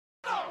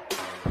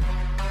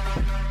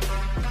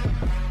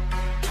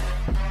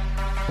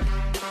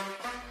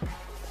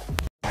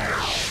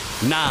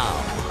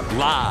Now,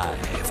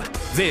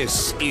 live,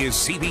 this is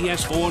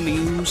CBS 4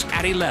 News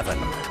at 11.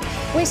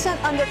 We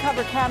sent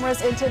undercover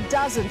cameras into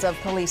dozens of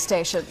police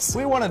stations.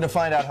 We wanted to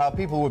find out how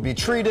people would be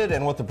treated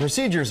and what the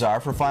procedures are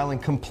for filing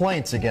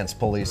complaints against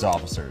police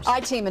officers.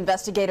 I-Team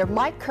investigator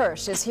Mike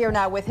Kirsch is here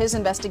now with his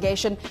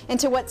investigation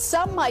into what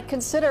some might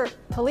consider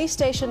police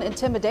station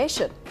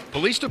intimidation.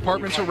 Police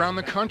departments around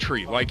the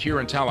country, like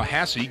here in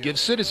Tallahassee, give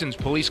citizens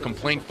police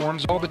complaint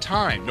forms all the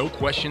time, no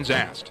questions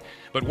asked.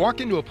 But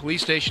walk into a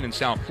police station in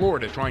South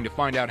Florida trying to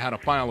find out how to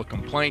file a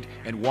complaint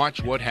and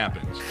watch what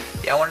happens.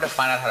 Yeah, I wanted to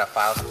find out how to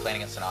file a complaint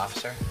against an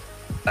officer.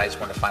 I just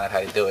wanted to find out how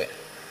to do it.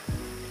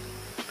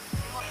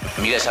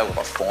 You guys have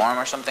a form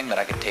or something that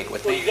I could take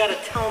with me? Well, you gotta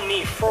tell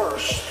me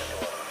first,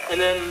 and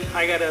then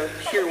I gotta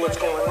hear what's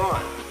going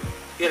on.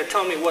 You gotta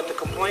tell me what the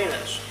complaint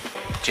is.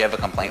 Do you have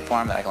a complaint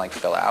form that I can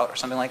fill out or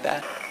something like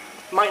that?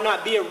 Might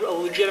not be a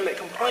legitimate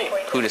complaint.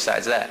 Who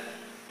decides that?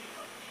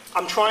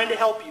 I'm trying to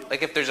help you.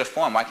 Like if there's a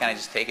form, why can't I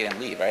just take it and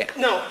leave, right?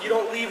 No, you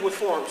don't leave with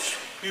forms.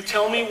 You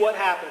tell me what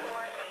happened,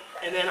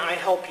 and then I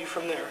help you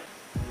from there.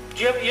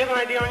 Do you have an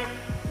idea on you?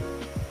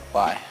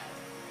 Why?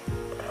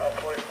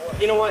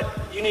 You know what?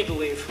 You need to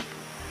leave.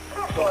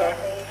 Okay?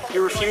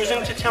 You're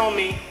refusing to tell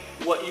me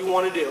what you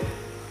want to do.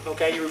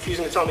 Okay? You're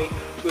refusing to tell me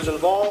who's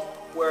involved,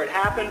 where it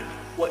happened,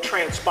 what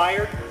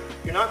transpired.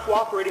 You're not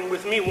cooperating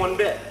with me one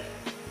bit.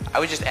 I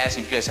was just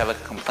asking if you guys have a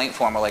complaint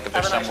form or if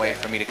there's some way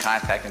for me to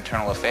contact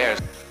internal affairs.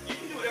 You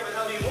can do whatever the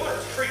hell you want.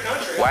 It's a free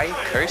country. Why are you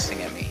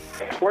cursing at me?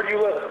 Where do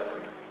you live?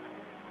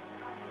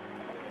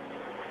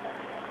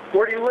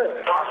 Where do you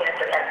live?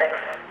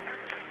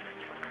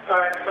 All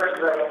right,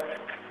 first of all.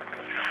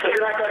 So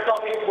you're not going to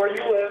tell me where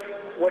you live,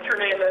 what your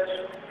name is,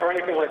 or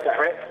anything like that,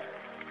 right?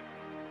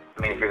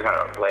 I mean, if you're going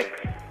to,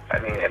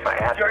 if I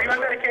ask... Are you on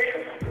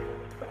medication?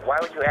 Why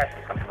would you ask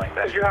me something like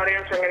that? Because you're not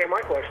answering any of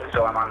my questions.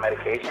 So I'm on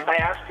medication? I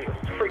asked you.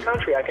 It's a free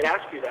country. I can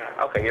ask you that.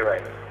 Okay, you're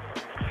right.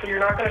 So you're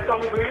not going to tell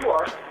me who you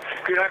are.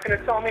 You're not going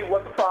to tell me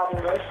what the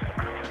problem is.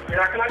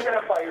 You're not going to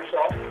identify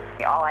yourself.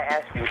 All I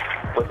asked you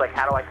was,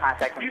 how do I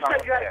contact them? You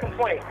said you had a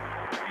complaint.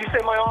 You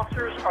said my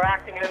officers are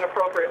acting in an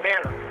inappropriate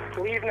manner.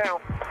 Leave now.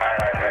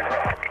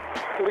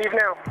 Leave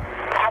now.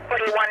 How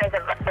pretty one is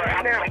it? Leave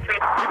now. You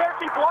better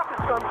keep walking,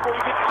 son, before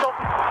you get yourself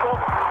into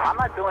trouble. I'm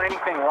not doing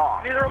anything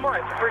wrong. Neither am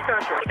I. It's a free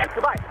country.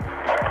 Goodbye.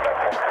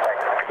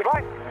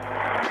 Goodbye.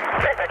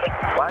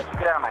 Why don't you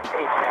get out of my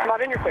face, man? I'm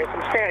not in your face.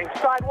 I'm standing.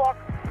 Sidewalk,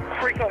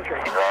 free country.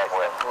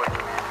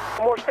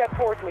 One more step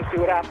towards me, see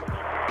what happens.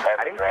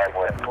 I didn't grab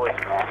one.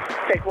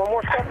 Take one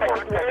more step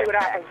towards me, see what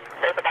happens.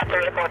 There's about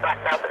 3 or 4 blocks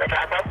south of the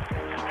driveway.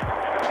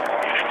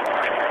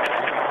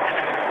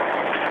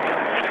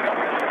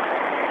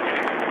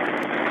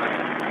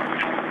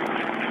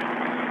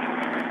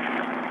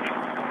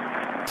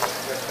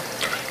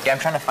 Yeah, I'm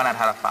trying to find out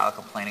how to file a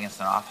complaint against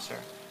an officer.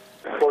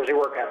 Where does he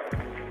work at?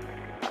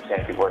 I'm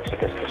saying if he works at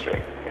this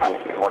district.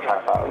 We're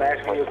trying to file. I'm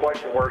asking you a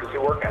question. Where does he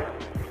work at?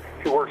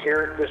 He works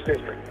here at this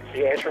district.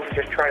 He answers.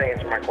 Just trying to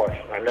answer my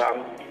question.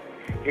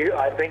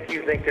 I think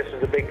you think this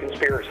is a big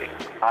conspiracy.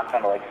 I'm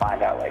trying to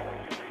find out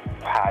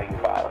how you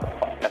file a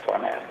complaint. That's what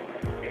I'm asking.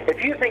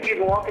 If you think you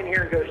can walk in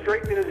here and go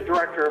straight to the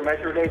director of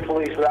Metro Dade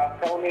Police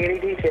without telling me any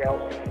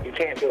details, you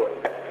can't do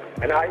it.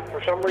 And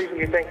for some reason,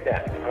 you think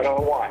that. I don't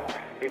know why.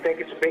 You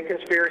think it's a big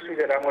conspiracy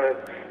that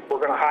we're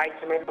gonna hide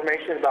some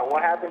information about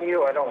what happened to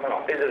you? I don't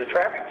know. Is it a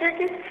traffic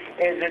ticket?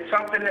 Is it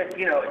something that,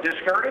 a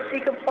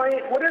discourtesy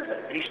complaint? What is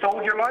it? He stole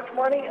your lunch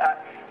money?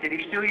 Did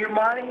he steal your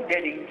money?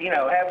 Did he,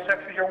 have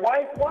sex with your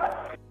wife? What?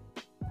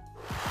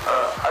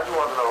 I just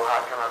want to know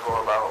how can I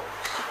go about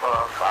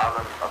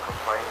filing a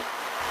complaint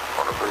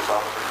on a police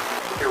officer.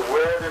 Okay,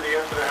 where did the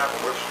incident happen?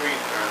 What street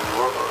and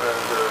what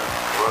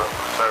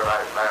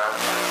Saturday night?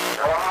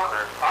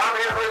 I'm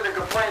here with the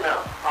complaint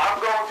now. I'm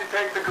going to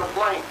take the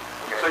complaint.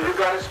 Okay. So you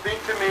got to speak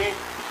to me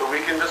so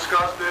we can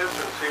discuss this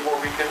and see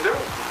what we can do.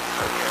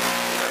 Okay.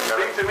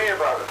 Speak to me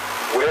about it.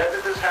 Where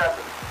did this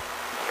happen?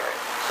 Okay,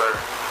 sir.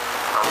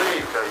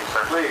 Please,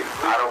 please.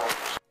 I don't.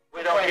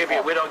 We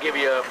don't give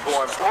you a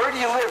form. Where do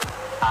you live?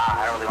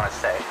 I don't really want to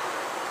say.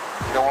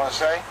 You don't want to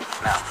say?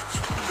 No.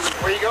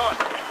 Where you going?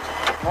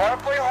 You want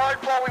to play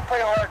hardball? We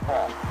play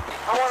hardball.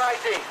 I want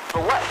ID.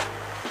 For what?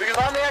 Because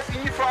I'm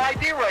asking you for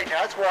ID right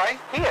now. That's why.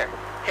 Here.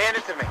 Hand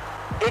it to me.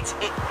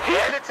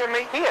 Hand it to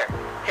me. Here.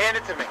 Hand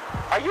it to me.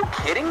 Are you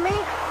kidding me?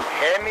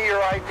 Hand me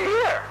your ID.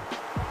 Here.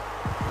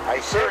 I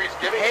said, he's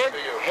giving it to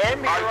you. Hand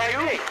me your ID.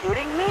 Are you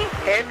kidding me?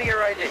 Hand me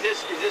your ID. Is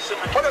this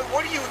what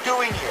are you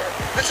doing here?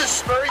 This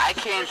is very I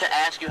came to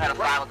ask you how to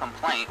file a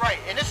complaint. Right,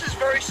 and this is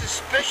very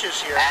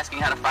suspicious here. Asking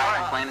how to file a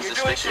complaint is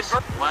suspicious.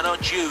 Why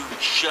don't you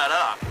shut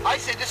up? I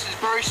said this is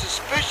very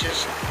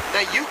suspicious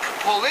that you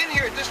pull in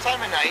here at this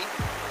time of night.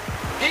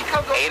 He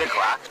comes over 8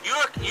 o'clock.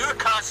 You're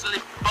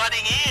constantly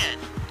butting in.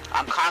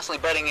 I'm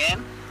constantly butting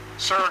in?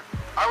 Sir,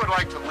 I would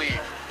like to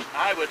leave.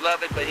 I would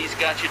love it, but he's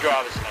got your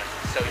driver's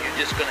license, so you're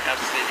just going to have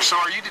to sit here. So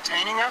are you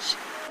detaining us?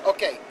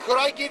 Okay, could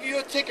I give you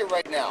a ticket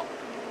right now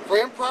for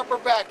improper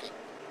backing?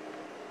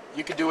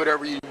 You can do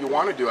whatever you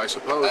want to do, I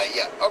suppose.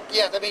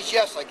 Yeah, that means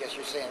yes, I guess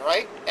you're saying,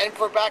 right? And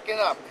for backing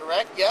up,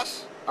 correct?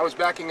 Yes? I was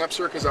backing up,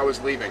 sir, because I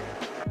was leaving.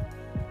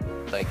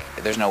 Like,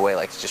 there's no way,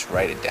 like, to just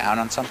write it down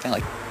on something?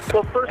 Like,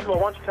 Well, first of all,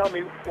 why don't you tell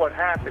me what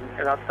happened,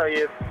 and I'll tell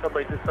you if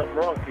somebody did something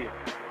wrong to you.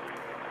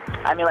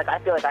 I mean, like, I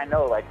feel like I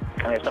know, like,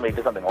 I mean, if somebody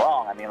did something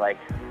wrong, I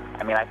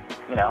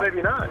you know.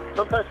 Maybe not.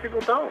 Sometimes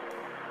people don't.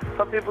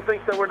 Some people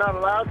think that we're not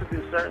allowed to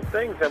do certain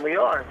things, and we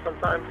are.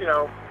 Sometimes, you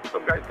know,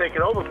 some guys take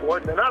it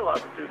overboard, and they're not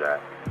allowed to do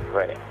that.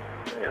 Right.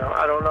 You know,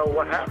 I don't know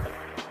what happened.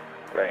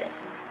 Right.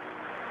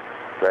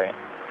 Right.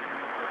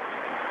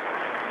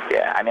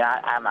 Yeah, I mean,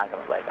 I'm not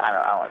going to, like, I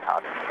don't want to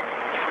talk.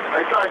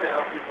 I tried to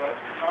help you, but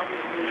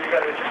obviously you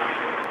got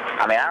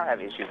issues. I mean, I don't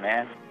have issues,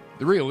 man.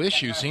 The real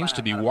issue seems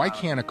to be, why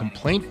can't a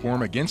complaint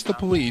form against the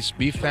police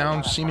be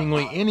found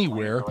seemingly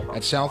anywhere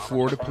at South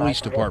Florida Police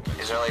Department?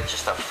 is there, like,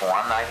 just a form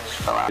that I can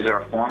just fill out? Is there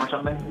a form or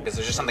something? Is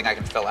there just something I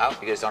can fill out?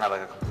 You guys don't have,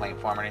 like, a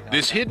complaint form or anything?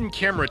 This hidden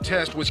camera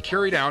test was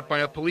carried out by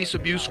a police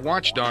abuse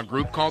watchdog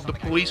group called the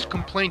Police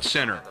Complaint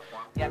Center.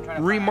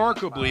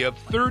 Remarkably, of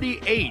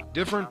 38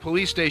 different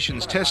police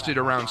stations tested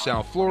around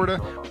South Florida,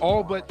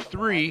 all but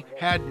 3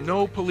 had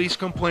no police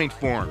complaint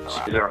forms.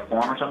 Is there a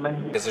form or something?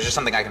 Is there just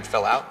something I can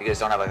fill out? You guys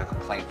don't have, like, a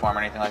complaint form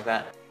or anything like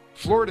that?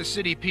 Florida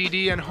City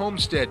PD and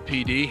Homestead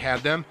PD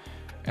had them,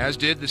 as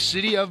did the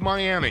City of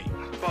Miami,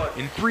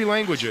 in 3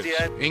 languages,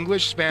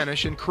 English,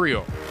 Spanish, and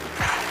Creole.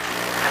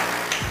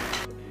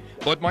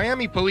 But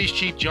Miami Police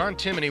Chief John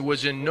Timoney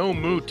was in no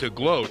mood to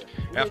gloat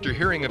after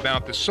hearing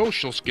about the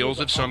social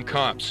skills of some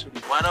cops.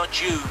 Why don't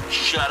you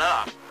shut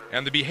up?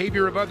 And the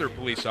behavior of other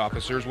police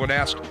officers when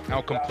asked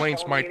how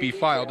complaints might be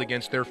filed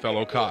against their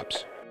fellow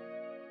cops.